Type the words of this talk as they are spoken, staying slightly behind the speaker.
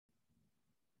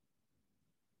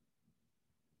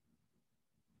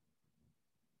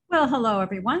Well, hello,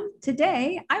 everyone.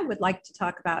 Today, I would like to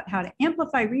talk about how to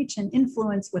amplify reach and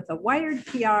influence with the Wired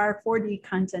PR 4D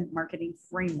content marketing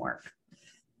framework.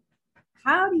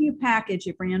 How do you package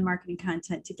your brand marketing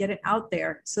content to get it out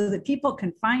there so that people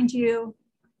can find you,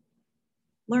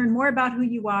 learn more about who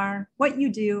you are, what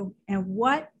you do, and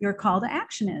what your call to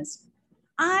action is?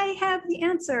 I have the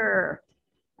answer.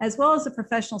 As well as a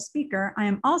professional speaker, I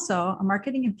am also a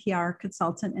marketing and PR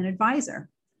consultant and advisor.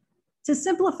 To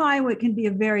simplify what can be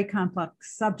a very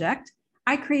complex subject,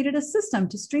 I created a system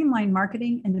to streamline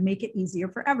marketing and to make it easier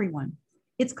for everyone.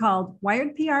 It's called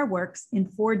Wired PR Works in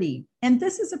 4D, and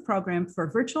this is a program for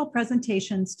virtual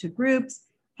presentations to groups,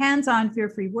 hands-on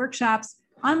fear-free workshops,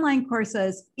 online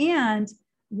courses, and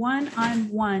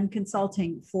one-on-one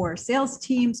consulting for sales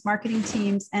teams, marketing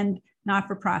teams, and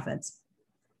not-for-profits.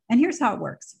 And here's how it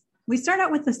works. We start out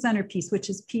with the centerpiece, which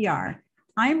is PR.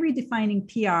 I'm redefining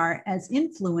PR as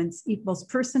influence equals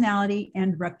personality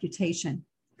and reputation.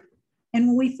 And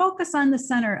when we focus on the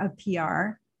center of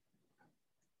PR,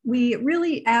 we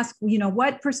really ask,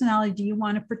 what personality do you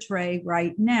want to portray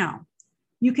right now?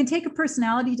 You can take a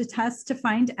personality test to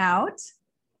find out,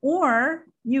 or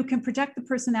you can project the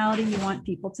personality you want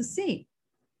people to see.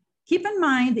 Keep in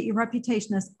mind that your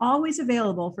reputation is always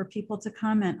available for people to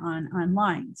comment on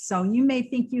online. So you may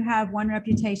think you have one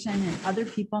reputation and other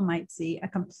people might see a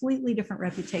completely different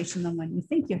reputation than one you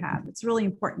think you have. It's really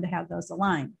important to have those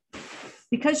aligned.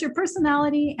 Because your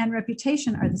personality and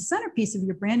reputation are the centerpiece of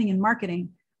your branding and marketing,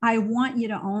 I want you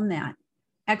to own that.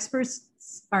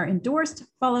 Experts are endorsed,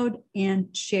 followed, and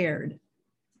shared.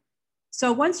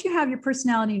 So once you have your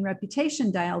personality and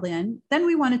reputation dialed in, then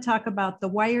we want to talk about the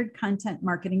Wired Content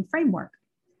Marketing Framework.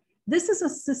 This is a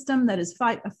system that is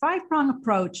a five-prong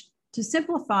approach to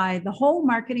simplify the whole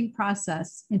marketing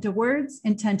process into words,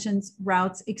 intentions,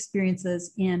 routes,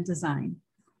 experiences, and design.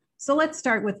 So let's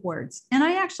start with words. And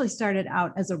I actually started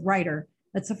out as a writer.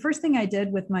 That's the first thing I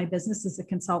did with my business as a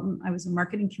consultant. I was a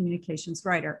marketing communications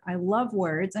writer. I love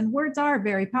words, and words are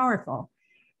very powerful.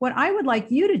 What I would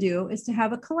like you to do is to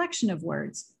have a collection of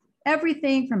words,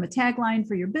 everything from a tagline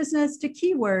for your business to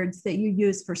keywords that you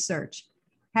use for search,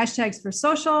 hashtags for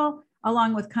social,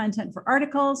 along with content for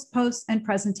articles, posts, and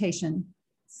presentation.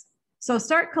 So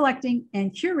start collecting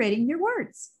and curating your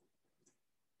words.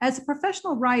 As a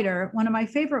professional writer, one of my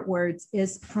favorite words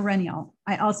is perennial.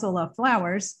 I also love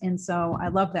flowers, and so I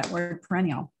love that word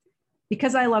perennial.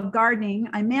 Because I love gardening,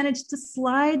 I managed to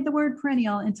slide the word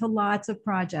perennial into lots of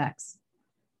projects.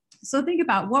 So think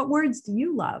about what words do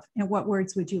you love and what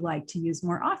words would you like to use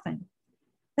more often?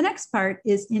 The next part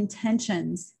is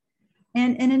intentions.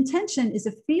 And an intention is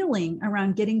a feeling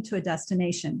around getting to a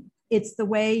destination. It's the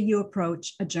way you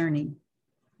approach a journey.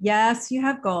 Yes, you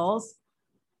have goals.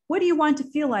 What do you want to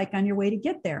feel like on your way to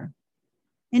get there?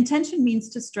 Intention means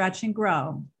to stretch and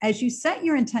grow. As you set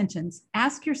your intentions,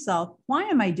 ask yourself, why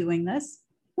am I doing this?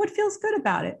 What feels good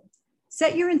about it?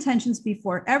 Set your intentions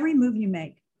before every move you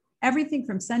make. Everything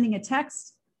from sending a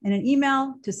text and an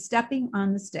email to stepping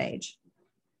on the stage.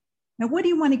 Now, what do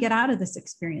you want to get out of this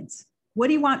experience? What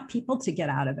do you want people to get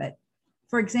out of it?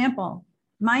 For example,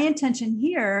 my intention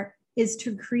here is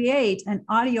to create an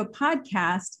audio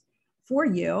podcast for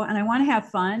you, and I want to have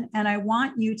fun, and I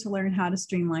want you to learn how to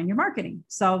streamline your marketing.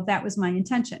 So that was my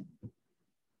intention.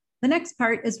 The next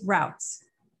part is routes.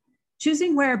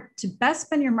 Choosing where to best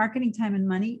spend your marketing time and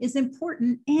money is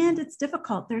important, and it's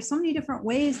difficult. There's so many different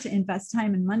ways to invest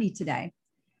time and money today,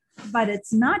 but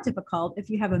it's not difficult if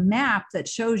you have a map that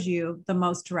shows you the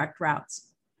most direct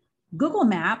routes. Google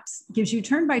Maps gives you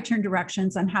turn-by-turn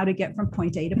directions on how to get from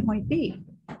point A to point B.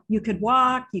 You could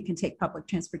walk, you can take public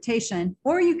transportation,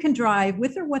 or you can drive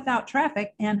with or without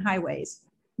traffic and highways.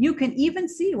 You can even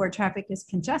see where traffic is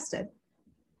congested.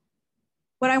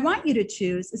 What I want you to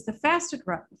choose is the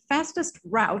fastest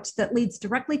route that leads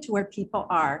directly to where people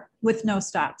are with no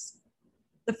stops.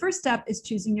 The first step is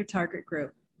choosing your target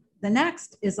group. The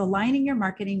next is aligning your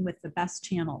marketing with the best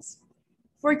channels.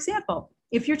 For example,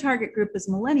 if your target group is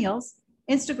millennials,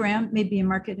 Instagram may be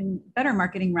a better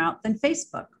marketing route than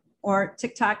Facebook, or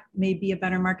TikTok may be a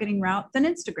better marketing route than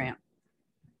Instagram.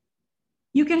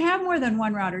 You can have more than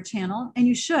one route or channel, and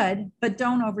you should, but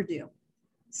don't overdo.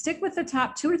 Stick with the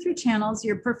top 2 or 3 channels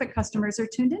your perfect customers are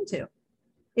tuned into.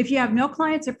 If you have no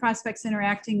clients or prospects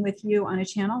interacting with you on a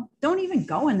channel, don't even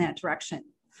go in that direction.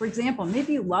 For example,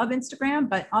 maybe you love Instagram,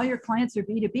 but all your clients are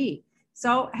B2B.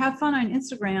 So have fun on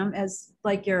Instagram as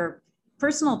like your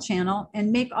personal channel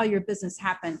and make all your business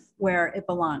happen where it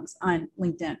belongs on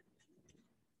LinkedIn.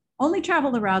 Only travel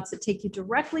the routes that take you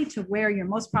directly to where your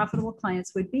most profitable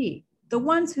clients would be, the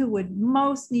ones who would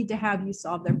most need to have you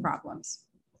solve their problems.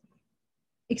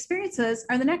 Experiences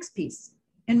are the next piece.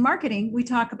 In marketing, we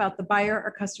talk about the buyer or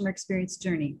customer experience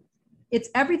journey. It's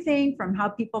everything from how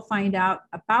people find out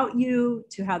about you,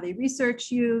 to how they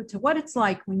research you, to what it's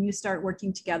like when you start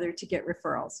working together to get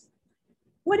referrals.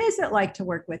 What is it like to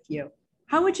work with you?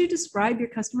 How would you describe your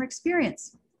customer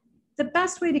experience? The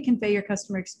best way to convey your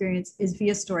customer experience is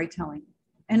via storytelling.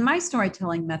 And my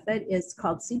storytelling method is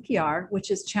called CPR,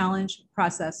 which is challenge,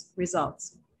 process,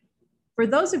 results. For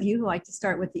those of you who like to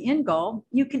start with the end goal,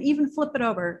 you can even flip it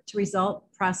over to result,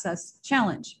 process,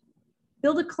 challenge.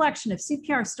 Build a collection of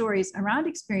CPR stories around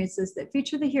experiences that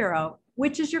feature the hero,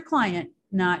 which is your client,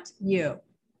 not you.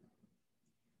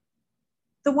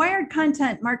 The Wired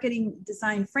Content Marketing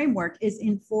Design Framework is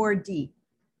in 4D.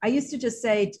 I used to just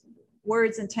say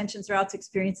words, intentions, routes,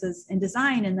 experiences, and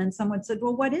design, and then someone said,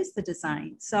 well, what is the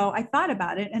design? So I thought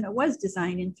about it, and it was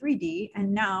design in 3D,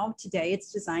 and now today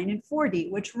it's design in 4D,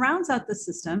 which rounds out the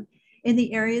system in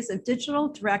the areas of digital,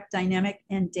 direct, dynamic,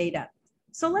 and data.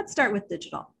 So let's start with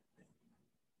digital.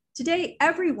 Today,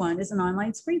 everyone is an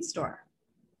online screen store.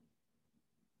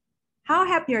 How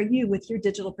happy are you with your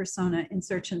digital persona in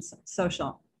search and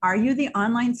social? Are you the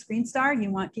online screen star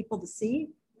you want people to see?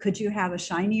 Could you have a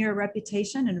shinier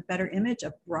reputation and a better image,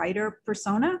 a brighter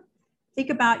persona?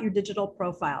 Think about your digital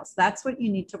profiles. That's what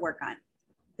you need to work on.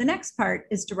 The next part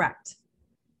is direct.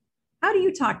 How do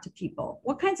you talk to people?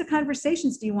 What kinds of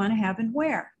conversations do you want to have and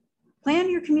where?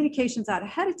 Plan your communications out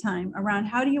ahead of time around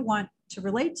how do you want to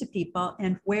relate to people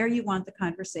and where you want the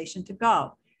conversation to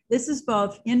go. This is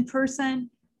both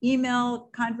in-person, email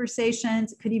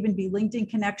conversations, it could even be LinkedIn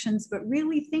connections, but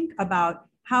really think about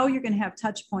how you're going to have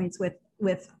touch points with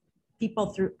people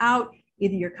throughout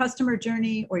either your customer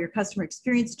journey or your customer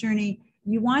experience journey.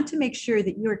 You want to make sure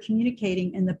that you're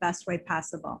communicating in the best way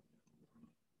possible.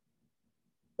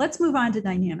 Let's move on to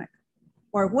dynamic,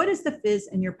 or what is the fizz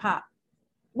in your pop?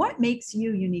 What makes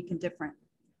you unique and different?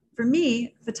 For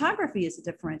me, photography is a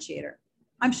differentiator.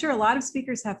 I'm sure a lot of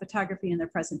speakers have photography in their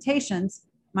presentations.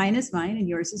 Mine is mine and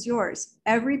yours is yours.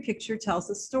 Every picture tells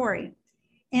a story.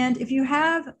 And if you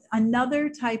have another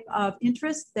type of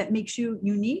interest that makes you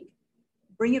unique,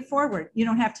 bring it forward. You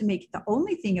don't have to make it the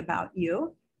only thing about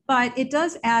you, but it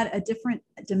does add a different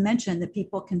dimension that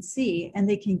people can see and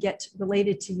they can get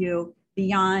related to you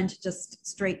beyond just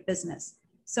straight business.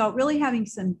 So really having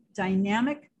some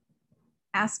dynamic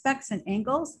aspects and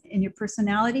angles in your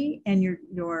personality and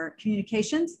your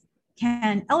communications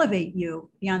can elevate you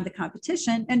beyond the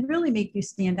competition and really make you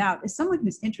stand out as someone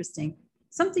who's interesting.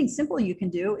 Something simple you can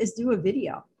do is do a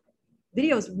video.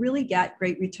 Videos really get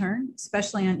great return,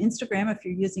 especially on Instagram if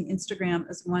you're using Instagram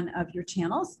as one of your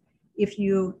channels. If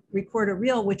you record a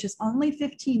reel, which is only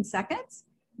 15 seconds,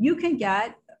 you can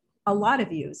get a lot of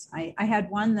views. I had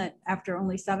one that after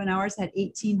only 7 hours had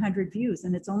 1,800 views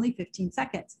and it's only 15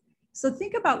 seconds. So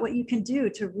think about what you can do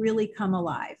to really come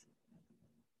alive.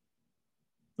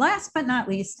 Last but not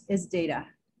least is data.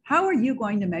 How are you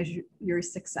going to measure your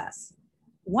success?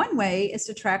 One way is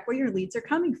to track where your leads are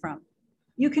coming from.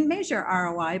 You can measure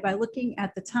ROI by looking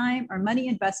at the time or money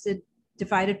invested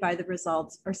divided by the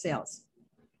results or sales.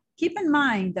 Keep in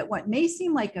mind that what may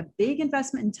seem like a big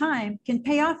investment in time can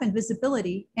pay off in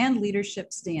visibility and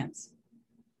leadership stance.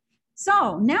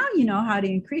 So now you know how to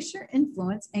increase your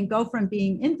influence and go from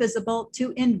being invisible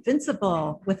to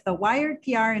invincible with the Wired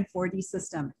PR and 4D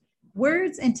system.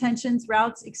 Words, intentions,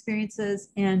 routes, experiences,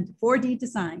 and 4D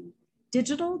design.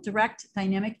 Digital, direct,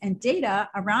 dynamic, and data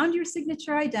around your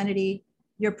signature identity,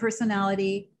 your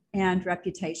personality, and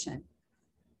reputation.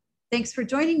 Thanks for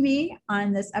joining me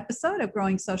on this episode of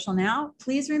Growing Social Now.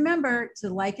 Please remember to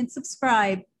like and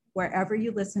subscribe wherever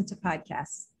you listen to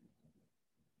podcasts.